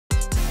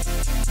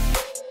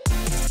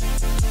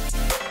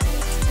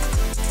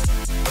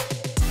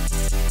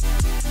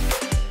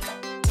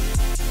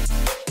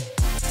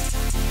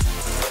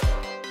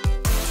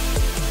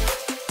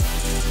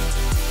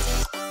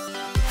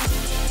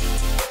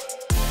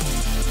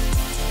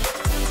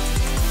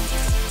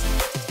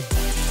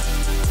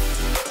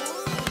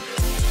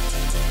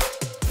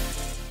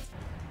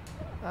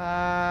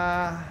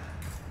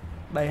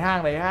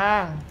đẩy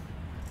hàng.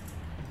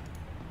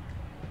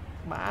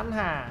 Bán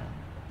hàng.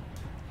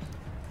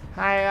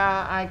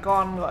 Hai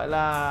icon gọi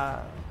là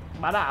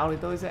bá đạo thì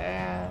tôi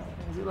sẽ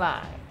giữ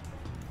lại.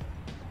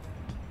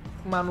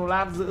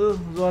 Manulat giữ,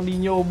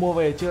 Ronaldinho mua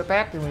về chưa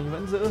test thì mình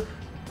vẫn giữ.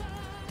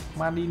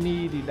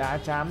 Maldini thì đá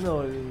chán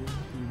rồi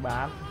thì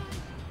bán.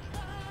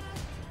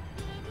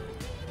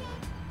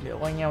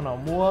 Liệu anh em nào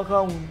mua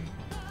không?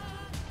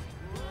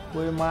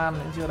 Koeman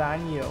cũng chưa đá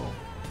nhiều,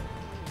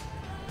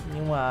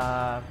 nhưng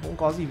mà cũng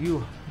có review.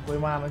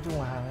 Koeman nói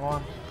chung là hàng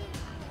ngon.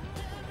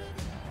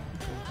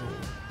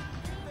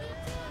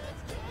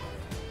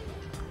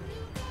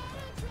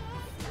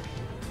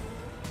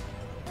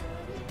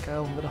 Các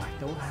ông có đòi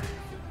đấu hàng.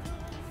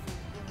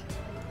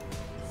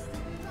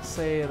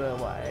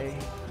 CR7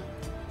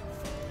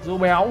 Dô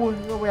béo,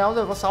 Dô béo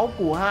rồi có 6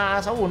 củ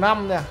 2, 6 củ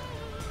 5 nè.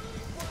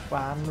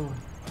 Bán luôn.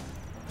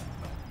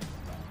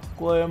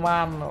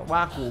 Koeman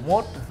 3 củ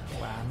 1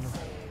 bán luôn.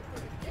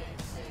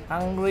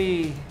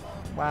 Hungry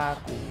 3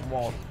 củ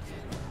 1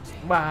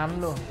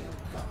 bán luôn.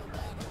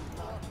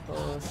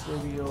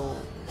 Eusebio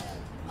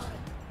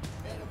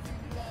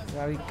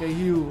Gary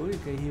Cahill,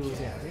 Cahill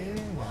rẻ thế,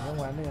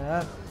 không bán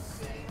được.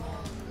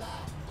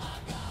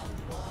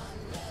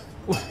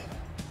 Ui,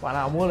 quả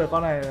nào mua được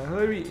con này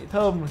hơi bị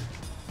thơm.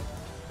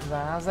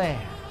 Giá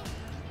rẻ,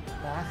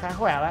 đá khá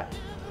khỏe đấy.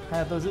 Hay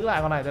là tôi giữ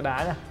lại con này tôi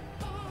đá nha.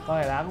 Con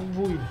này đá cũng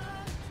vui.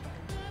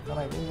 Con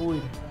này cũng vui.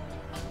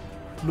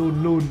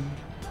 Lùn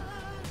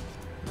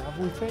đá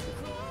vui phết.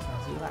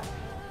 Giữ lại.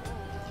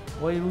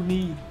 Wayne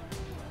Rooney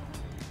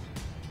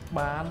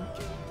bán.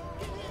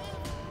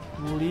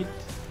 Gullit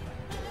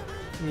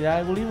gì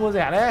đây, Gullit mua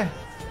rẻ đấy.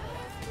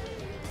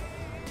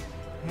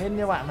 Hết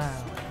nha bạn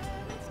nào.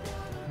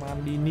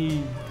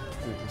 Maldini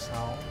củ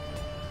 6.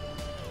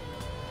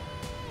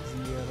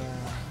 Zira.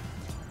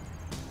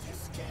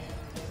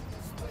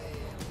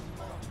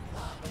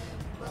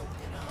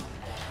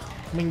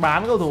 Mình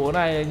bán cầu thủ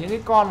này, những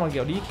cái con mà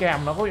kiểu đi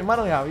kèm nó có bị mất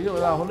không nhỉ? Ví dụ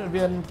là huấn luyện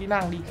viên kỹ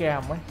năng đi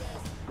kèm ấy,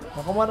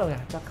 nó có mất không nhỉ?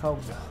 Chắc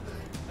không.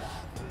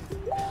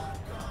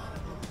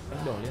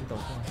 Đánh đổi liên tục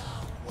thôi.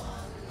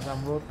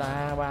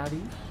 Ramrota 3 đi.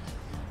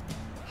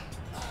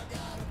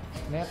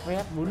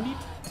 Nedved 4 lít.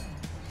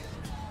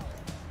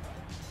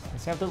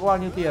 Xem tôi có bao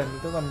nhiêu tiền thì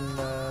tôi còn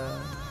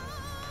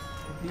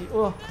đi.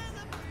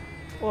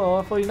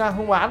 Ủa phơi năng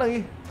không bán được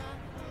đi.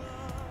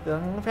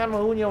 Tưởng fan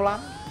MU nhiều lắm.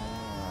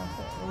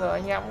 Giờ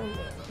anh em cũng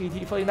kỳ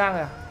thị phơi năng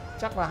à?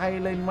 Chắc là hay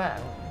lên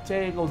mạng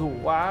chê cầu thủ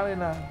quá nên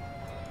là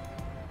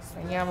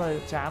anh em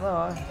rồi chán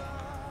rồi.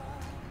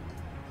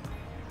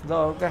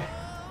 Rồi ok.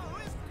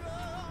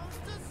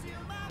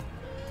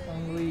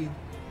 Hungry.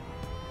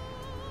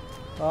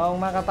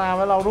 Không, Nakata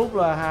với Laudrup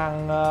là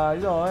hàng ấy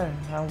rồi,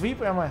 hàng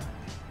VIP em này.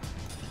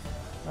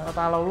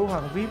 Nakata Laudrup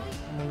hàng VIP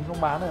mình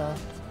không bán được.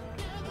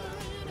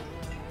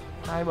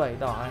 27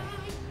 tỏi.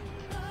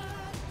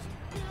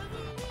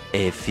 A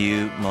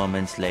few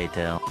moments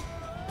later.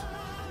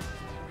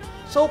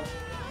 Súp.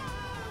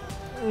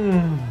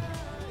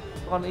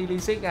 Con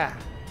Ilisic à?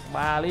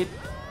 3 lít.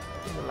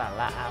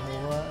 Lạ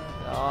mua.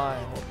 Rồi,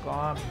 một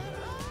con.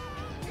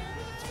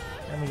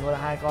 Mình có là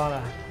 2 con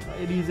à.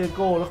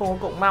 Edizeko nó không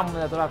có cộng 5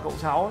 nên là tôi là cộng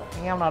 6.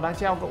 Anh em nào đang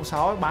treo cộng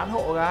 6 bán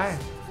hộ cái.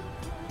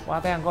 Qua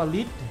ten con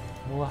lít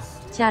mua.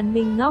 Tràn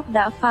Minh Ngọc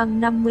đã phang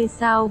 50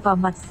 sao vào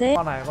mặt sếp.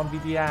 Con này con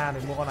VTA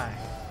thì mua con này.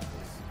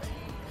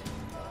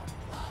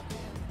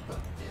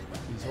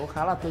 Tỷ số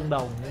khá là tương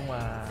đồng nhưng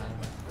mà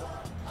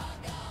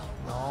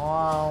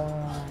nó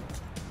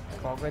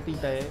có cái tinh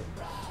tế.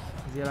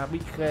 Giờ là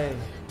Big Khê.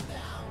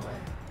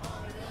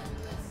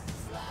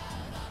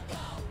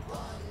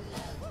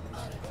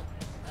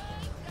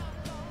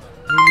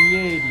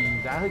 Binhbe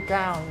thì giá hơi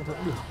cao nhưng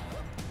vẫn được.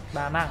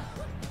 Đa năng.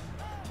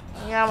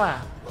 Anh em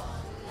à,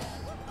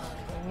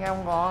 anh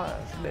em có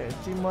để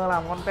streamer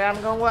làm content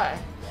không vậy?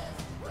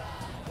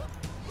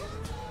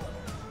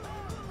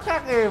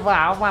 Khác gì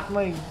vào mặt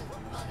mình.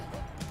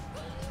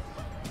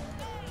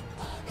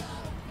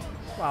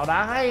 Bảo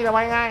đá hay là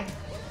bay ngay.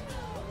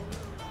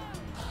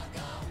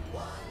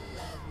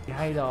 Thì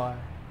hay rồi.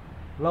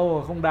 Lâu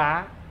rồi không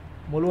đá,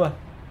 mua luôn.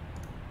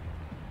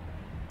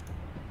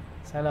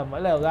 Sai lầm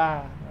vẫn lèo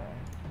ra.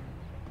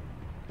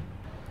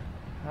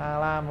 Hà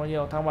Lan bao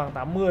nhiêu? Thăng bằng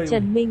 80.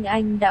 Trần Minh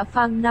Anh đã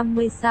phang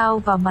 50 sao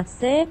vào mặt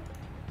sếp.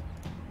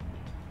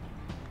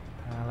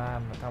 Hà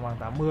Lan thăng bằng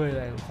 80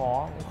 này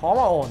khó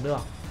mà ổn được.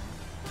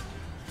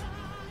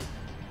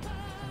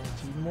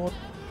 91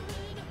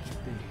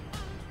 tỷ.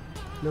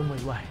 Lương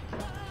 17.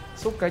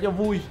 Xúc cái cho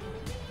vui.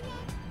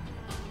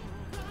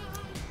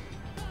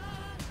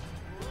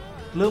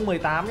 Lương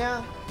 18 nhá.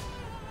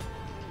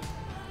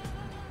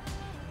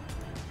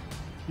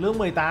 Lương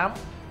 18.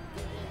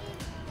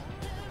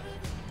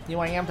 Nhưng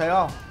mà anh em thấy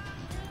không?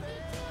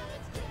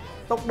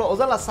 Tốc độ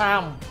rất là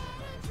xàm.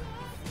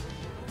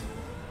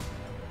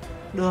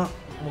 Được.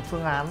 Một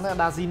phương án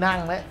đa di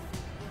năng đấy.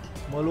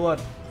 Mua luôn.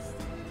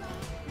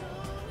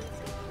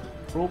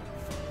 Reup.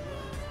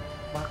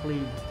 Barkley.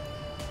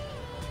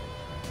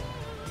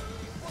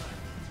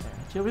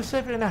 Chưa biết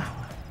xếp thế nào.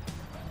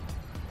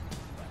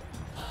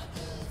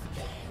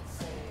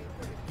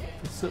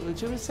 sự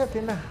chưa biết xếp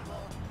thế nào.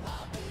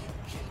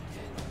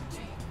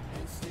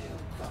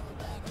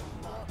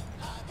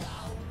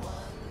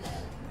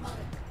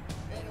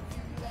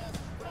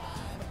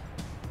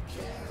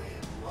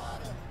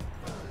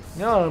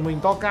 Nhớ là mình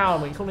to cao là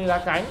mình không nên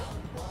đá cánh,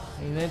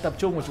 mình nên tập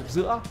trung vào trục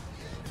giữa.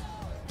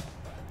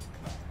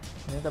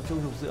 Nên tập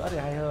trung trục giữa thì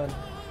hay hơn.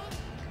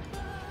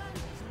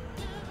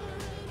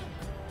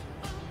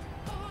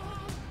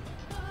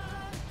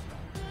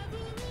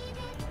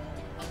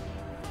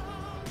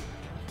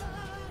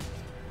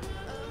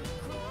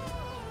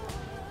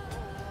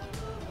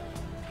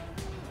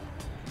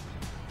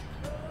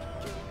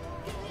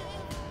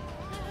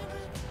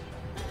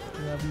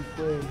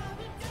 Binhbe,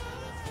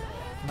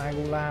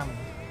 Nainggolan,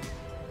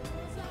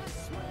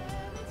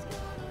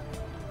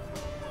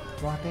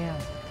 Roaten.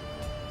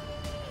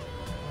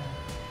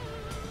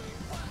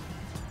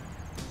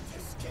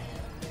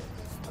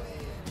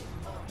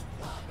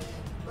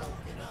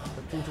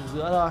 Tập trung trục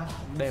giữa thôi,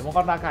 để một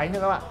con đá cánh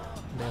thôi các bạn,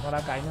 để con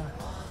đá cánh thôi.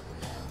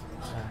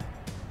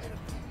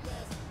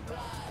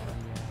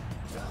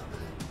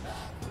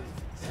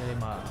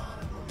 CM,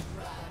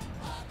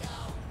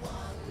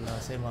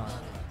 LCM.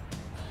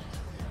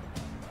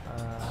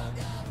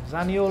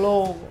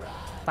 Zaniolo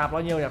tạt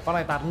bao nhiêu nhỉ? Con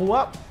này tạt ngu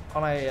á.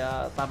 Con này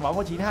tạt bóng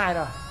có 92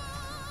 rồi.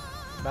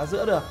 Đá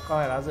giữa được, con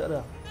này đá giữa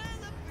được.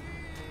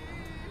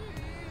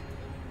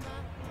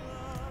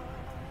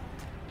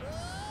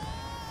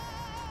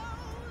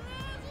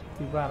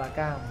 Ibra đá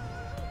cam.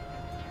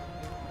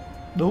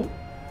 Đúng.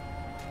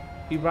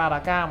 Ibra đá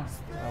cam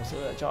là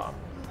sự lựa chọn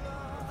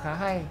khá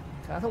hay,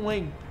 khá thông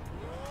minh.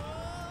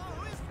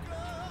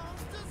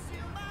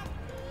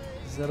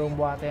 Jerome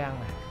Boateng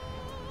này.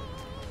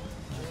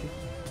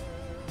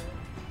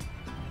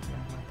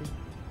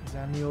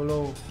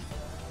 Zaniolo.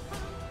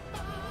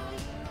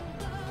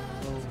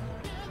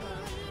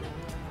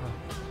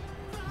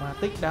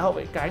 Matic đá hậu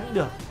vệ cánh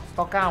được,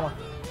 to cao mà.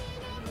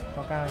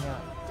 To cao nha.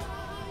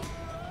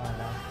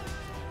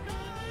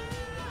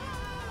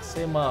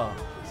 CM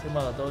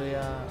là tôi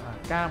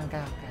cam.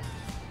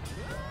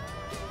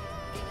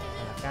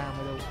 Cam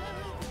mới đúng.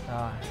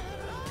 Rồi.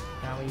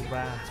 Cam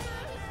Ibra.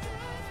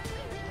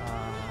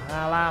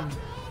 Haaland.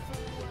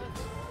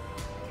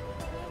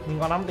 Mình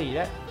còn 5 tỷ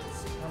đấy.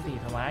 5 tỷ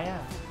thoải mái nhá.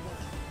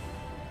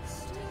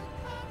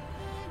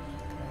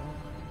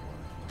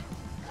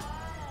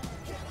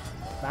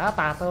 Đá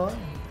tạt thôi.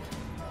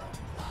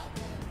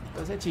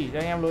 Tôi sẽ chỉ cho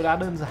anh em lối đá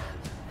đơn giản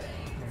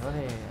để có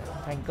thể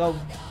thành công.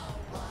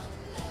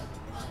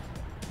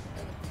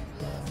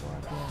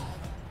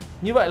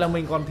 Như vậy là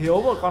mình còn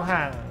thiếu một con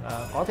hàng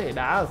có thể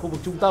đá ở khu vực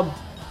trung tâm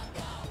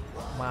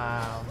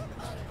mà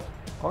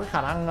có cái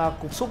khả năng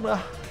cục xúc nữa.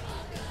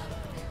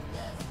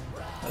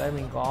 Ở đây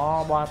mình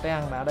có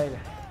Boateng đá đây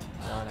này.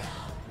 Rồi này.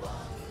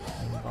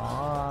 Mình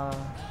có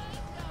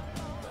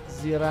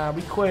Zira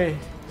Bích có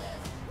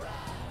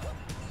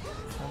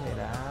thể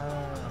đá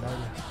ở đây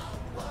này.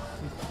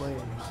 Bích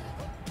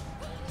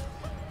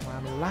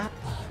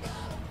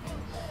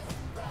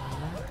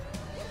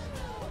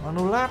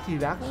Manolas thì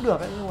đá cũng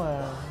được đấy, nhưng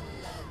mà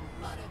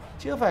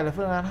chưa phải là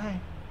phương án hay.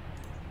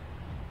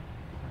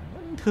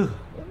 Vẫn thử,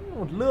 vẫn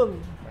một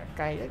lương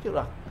cay đã chịu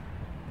được.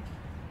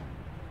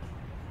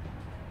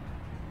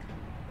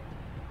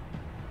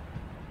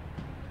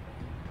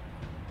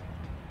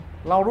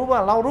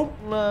 Lau rúp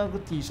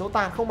chỉ số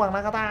tạt không bằng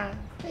Nakata.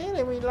 Thế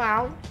này mình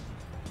làm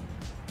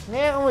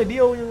nghe không phải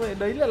điêu, nhưng mà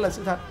đấy là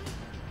sự thật.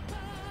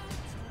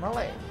 Nó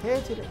lại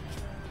thế chứ đấy.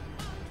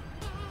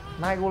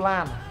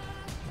 Nainggolan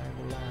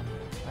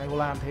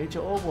thế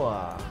chỗ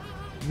của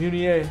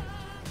Munier.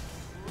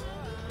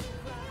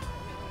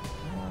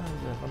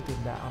 Giờ con tiền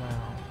đạo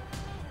nào?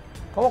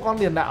 Có một con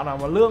tiền đạo nào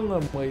mà lương là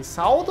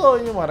 16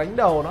 thôi nhưng mà đánh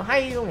đầu nó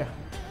hay không nhỉ?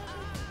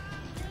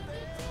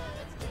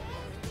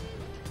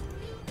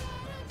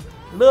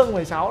 Lương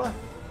 16 thôi.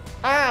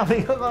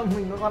 Mình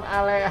có con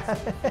Ale.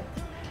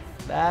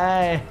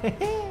 Đây.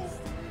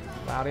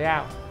 Vào đi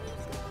nào.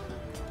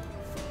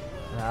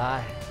 Rồi.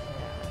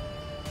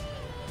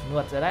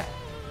 Nuột rồi đấy.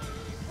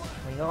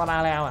 Mình có con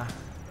Ale mà.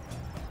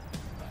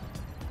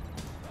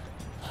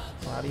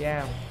 Vào đi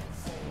em.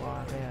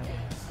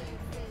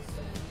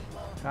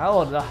 Khá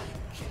ổn rồi.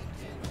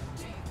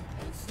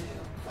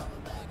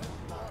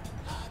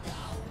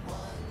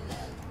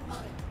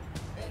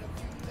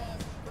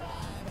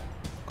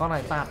 Con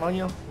này tạt bao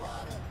nhiêu?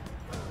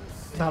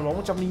 Tạt bóng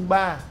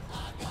 103.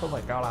 Không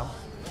phải cao lắm.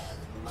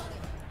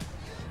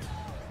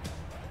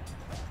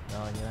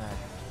 Rồi như này.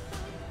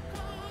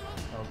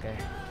 Ok.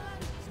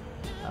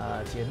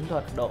 Chiến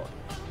thuật đội.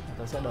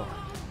 Tôi sẽ đổi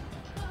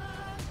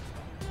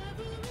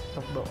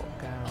tốc độ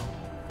cao.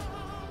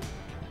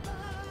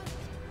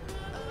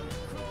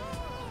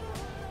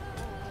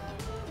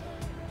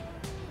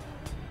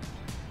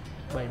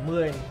 Bảy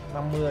mươi,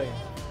 50.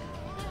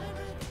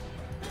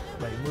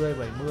 70.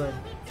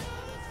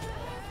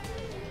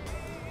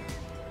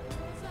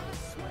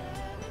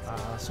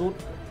 Sút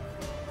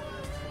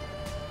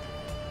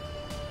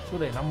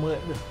để 50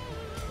 cũng được.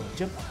 Tổ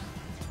chức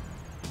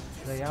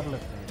gây áp lực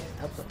để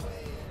thấp rồi.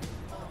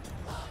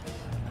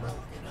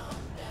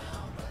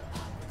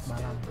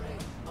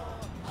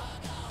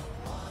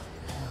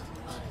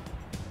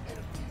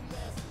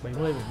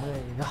 70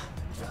 rồi.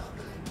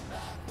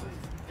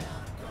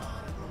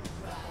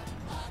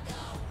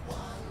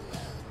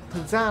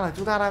 Thực ra là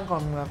chúng ta đang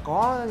còn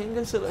có những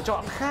cái sự lựa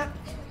chọn khác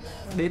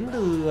đến từ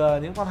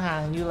những con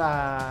hàng như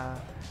là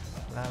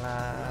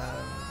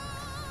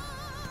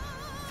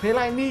phế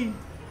lai ni,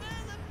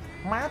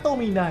 má tô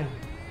mì này,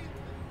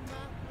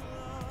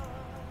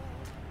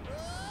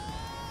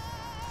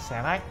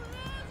 xé nách,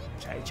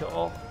 chạy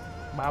chỗ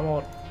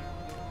 31,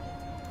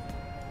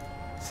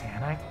 xé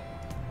nách,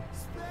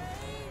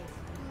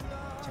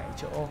 chạy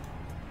chỗ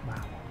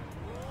 31,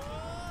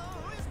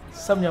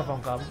 xâm nhập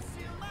vòng cấm,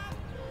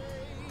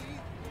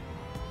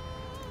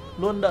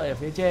 luôn đợi ở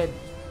phía trên.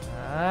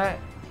 Đấy.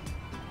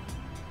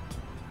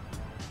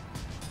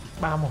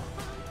 31.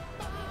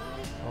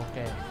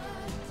 Ok.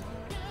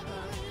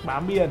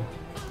 Bám biên.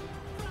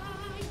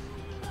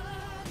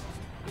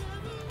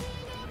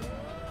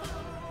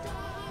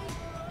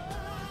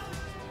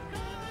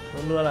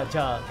 Luôn luôn là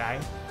chờ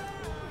cánh.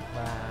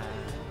 Và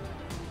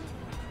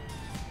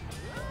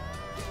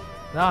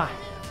rồi,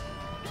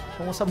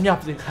 không có xâm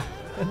nhập gì cả.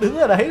 Đứng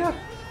ở đấy thôi.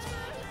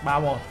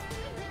 31.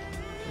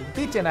 Đứng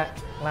tít trên này.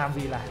 Làm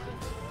gì lại?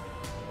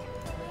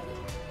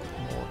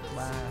 1,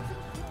 3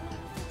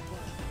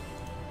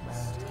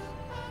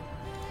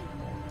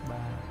 1, 3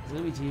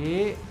 giữ vị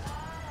trí.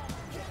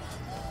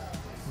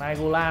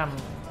 Nainggolan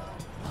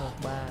 1,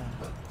 3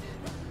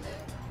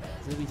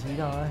 giữ vị trí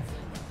rồi.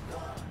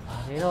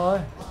 Thế thôi.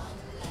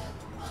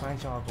 Vai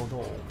trò cầu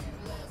thủ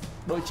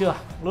đội trưởng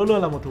luôn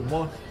luôn là một thủ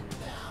môn.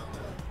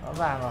 Rõ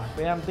ràng rồi.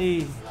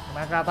 Penalty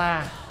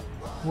Nakata,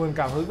 nguồn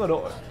cảm hứng của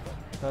đội.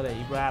 Tôi để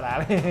Ibra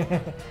đá đi.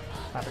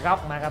 Phạt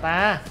góc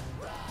Nakata.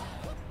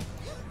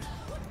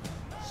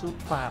 Sút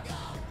phạt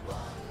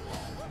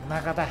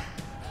Nakata.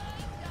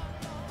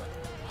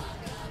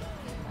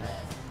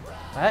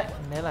 Đấy,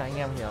 thế là anh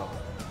em hiểu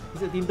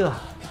sự tin tưởng.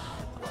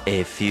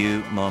 A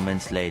few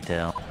moments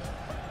later.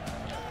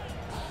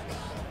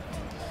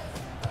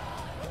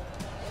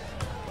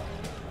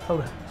 Không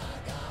được.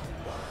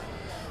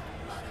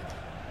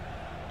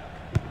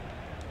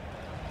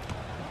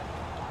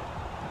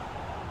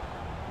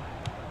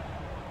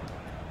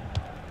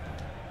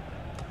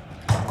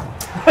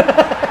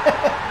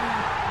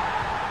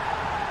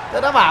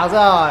 Tôi đã bảo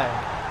rồi.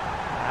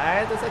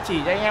 Đấy, tôi sẽ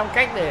chỉ cho anh em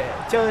cách để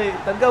chơi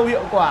tấn công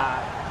hiệu quả.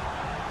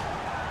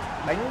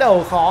 Đánh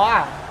đầu khó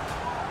à?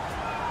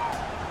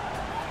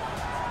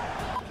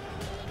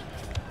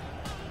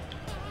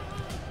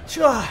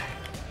 Trời.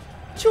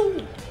 Chú.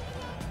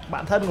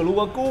 Bạn thân của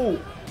Lukaku.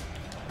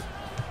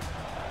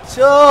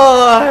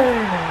 Trời.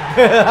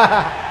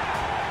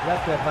 Rất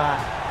tuyệt vời.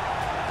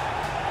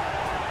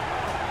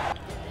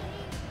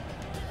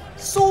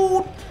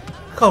 Sút.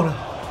 Không được.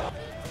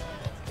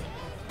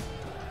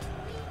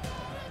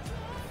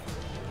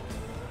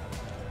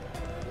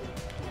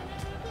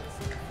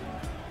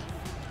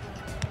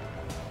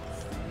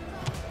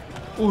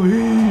 Ui,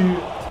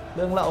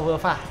 lương lậu vừa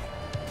phải.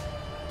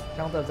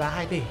 Trong tầm giá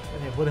 2 tỷ có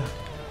thể mua được.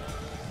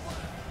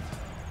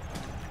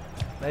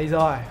 Đây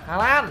rồi, Hà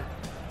Lan.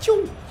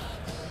 Chung.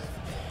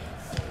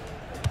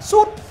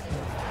 Sút.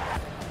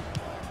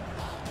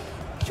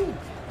 Chung.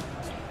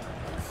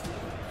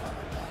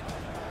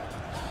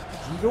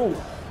 Giroud.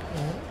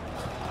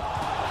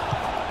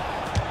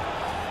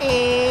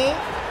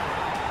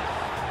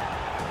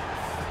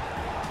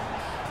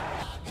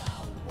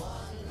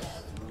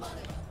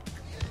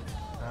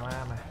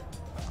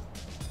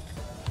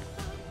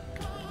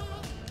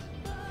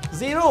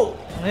 Giroud.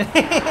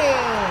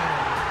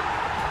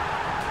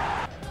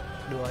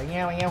 Đùa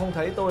anh em không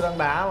thấy tôi đang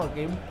đá vào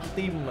cái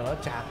team mà nó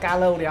chả ca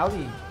lâu đéo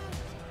gì.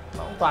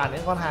 Nó cũng toàn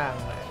những con hàng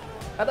này.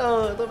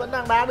 Tôi vẫn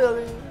đang đá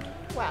được.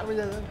 Các bạn bây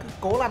giờ cứ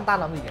cố lăn tăn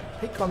làm gì nhỉ?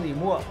 Thích con gì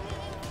mua.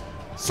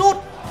 Sút.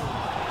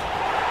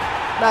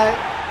 Đây.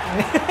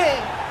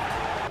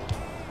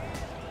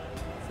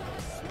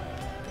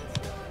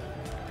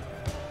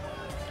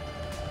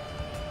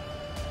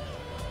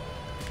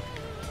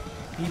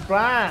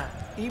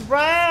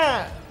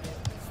 Ibra.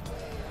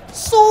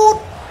 Sút.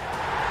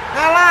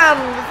 Hà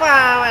Lan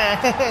pha mẹ.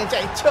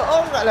 Chạy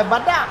chỗ gọi là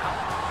bắn đạo.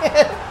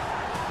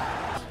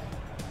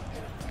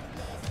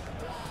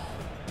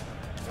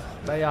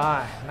 Đây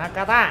rồi,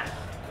 Nakata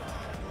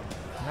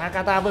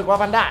vượt qua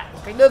Van Đại một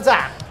cách đơn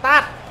giản.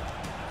 Tát.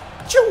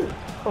 Chung.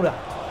 Không được.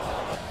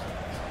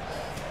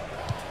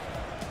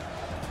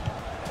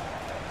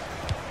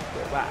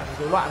 Đội bạn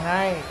rối loạn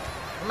ngay.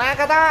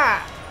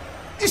 Nakata.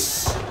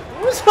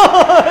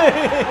 Rồi.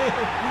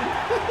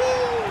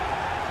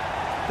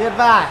 Tuyệt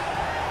vời.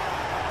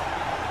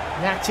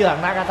 Nhạc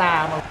trưởng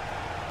Nakata mà.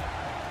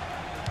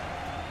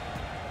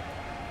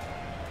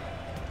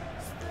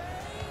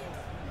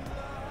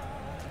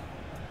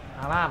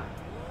 Hà Lan.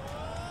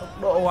 Tốc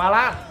độ của Hà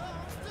Lan.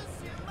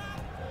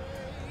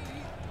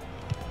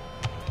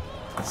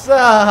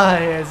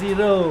 Rồi,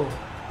 Giroud.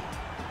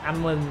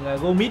 Ăn mừng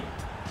Gomez.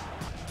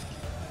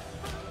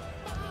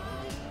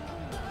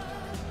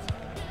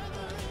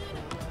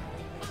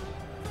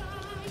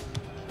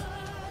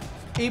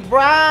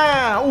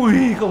 Ibra.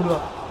 Ui, không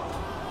được.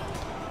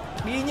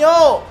 Đi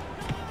nhô.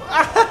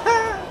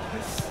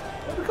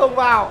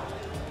 vào.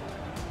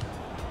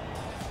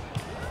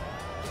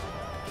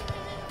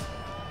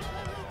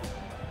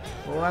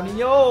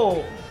 Ronaldinho.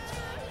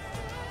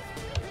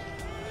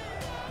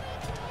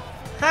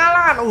 Hà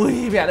Lan.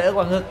 Ui, mẹ đỡ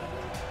quả ngực.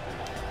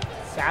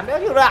 Chán đéo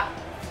chịu được.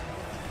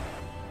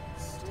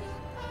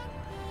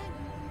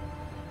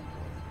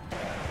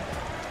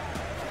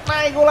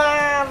 Này cô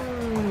Lan.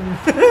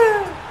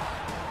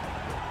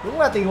 Đúng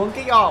là tình huống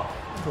kích off.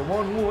 Thủ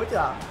môn ngu ấy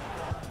chưa.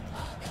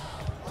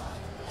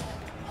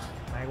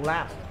 Này cô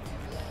Lan.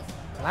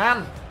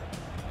 Lan.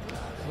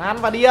 Lan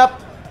và Điệp.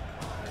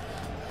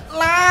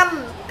 Lan.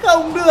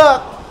 Không được.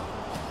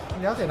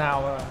 Đéo thể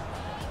nào mà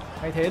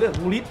thay thế được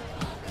Gullit.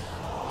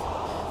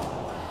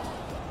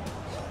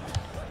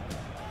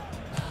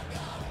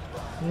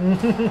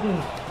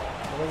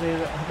 Có gì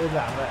đơn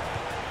giản vậy.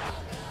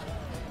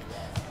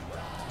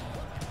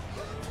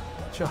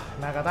 Trời,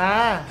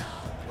 Nagata.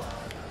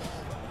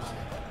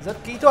 Rất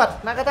kỹ thuật,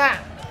 Nagata.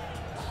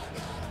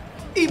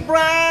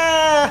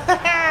 Ibra.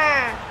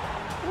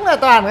 Cũng là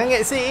toàn các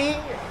nghệ sĩ.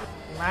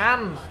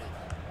 Lan.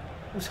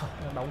 Úi trời,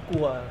 đóng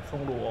cua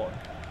không đủ ổn.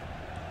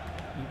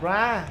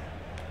 Ibra.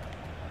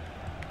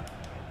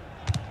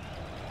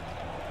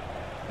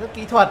 Rất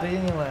kỹ thuật đấy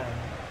nhưng mà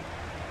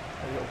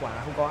hiệu quả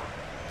không có.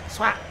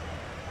 Xoạc.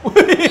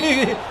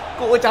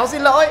 Cụ cháu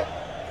xin lỗi.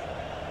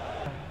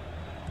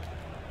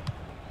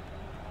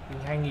 Bình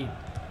 2000.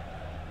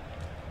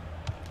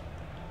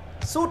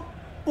 Sút.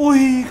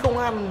 Ui, không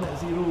ăn lại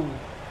Giroud.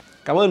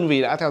 Cảm ơn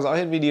vì đã theo dõi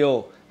hết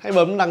video. Hãy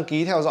bấm đăng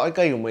ký theo dõi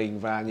kênh của mình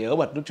và nhớ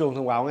bật nút chuông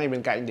thông báo ngay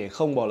bên cạnh để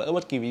không bỏ lỡ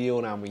bất kỳ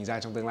video nào mình ra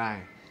trong tương lai.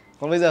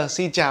 Còn bây giờ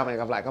xin chào và hẹn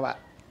gặp lại các bạn.